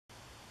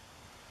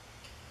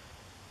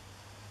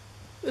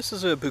This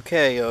is a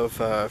bouquet of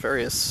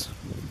various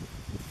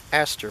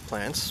aster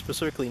plants,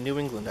 specifically New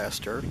England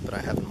aster, that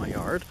I have in my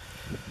yard,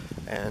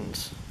 and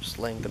just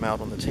laying them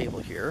out on the table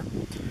here.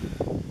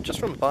 Just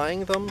from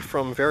buying them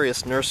from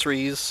various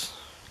nurseries,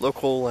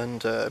 local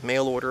and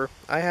mail order,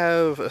 I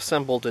have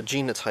assembled a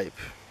genotype.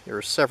 There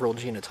are several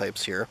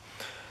genotypes here.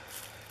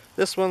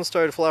 This one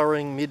started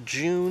flowering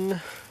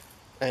mid-June,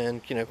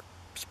 and,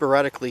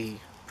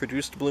 sporadically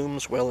produced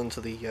blooms well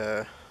into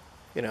the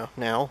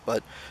now,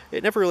 but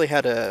it never really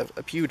had a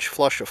huge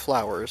flush of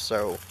flowers,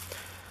 so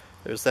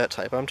there's that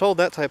type. I'm told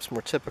that type's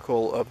more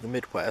typical of the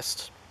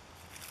Midwest.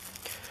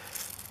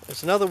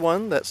 There's another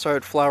one that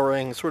started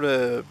flowering sort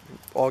of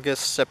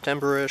August,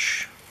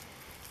 September-ish.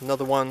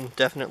 Another one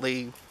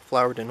definitely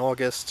flowered in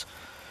August.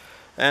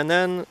 And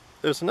then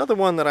there's another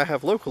one that I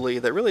have locally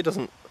that really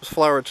doesn't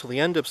flower until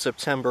the end of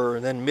September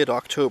and then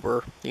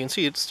mid-October. You can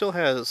see it still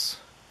has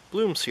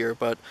blooms here,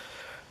 but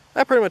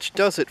that pretty much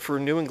does it for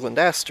New England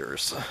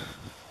asters.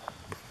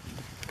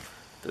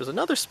 There's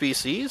another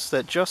species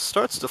that just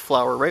starts to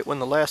flower right when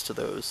the last of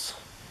those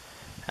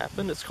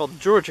happen. It's called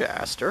Georgia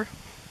aster.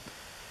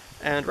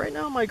 And right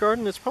now in my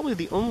garden, it's probably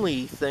the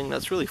only thing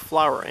that's really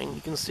flowering.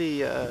 You can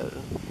see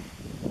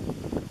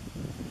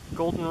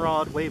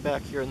goldenrod way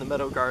back here in the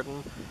meadow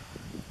garden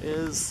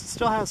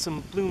still has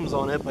some blooms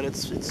on it, but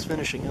it's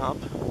finishing up.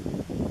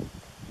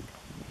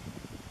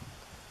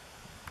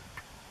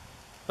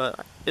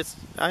 But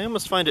I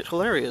almost find it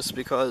hilarious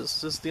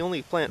because this is the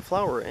only plant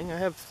flowering. I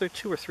have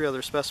 2 or 3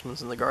 other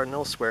specimens in the garden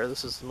elsewhere.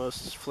 This is the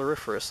most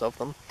floriferous of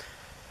them.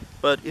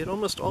 But it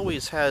almost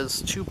always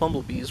has 2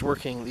 bumblebees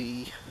working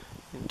the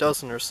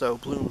dozen or so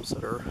blooms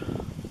that are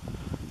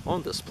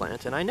on this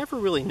plant. And I never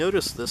really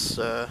noticed this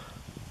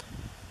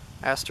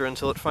aster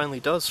until it finally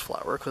does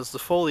flower, because the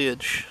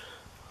foliage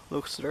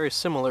looks very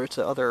similar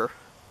to other,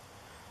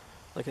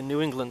 like a New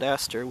England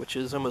aster, which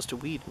is almost a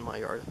weed in my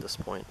yard at this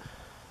point.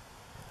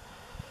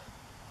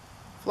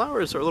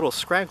 Flowers are a little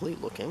scraggly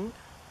looking,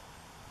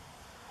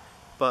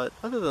 but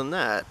other than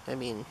that, I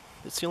mean,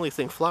 it's the only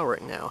thing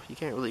flowering now. You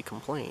can't really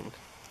complain.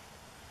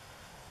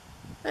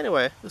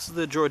 Anyway, this is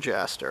the Georgia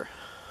aster.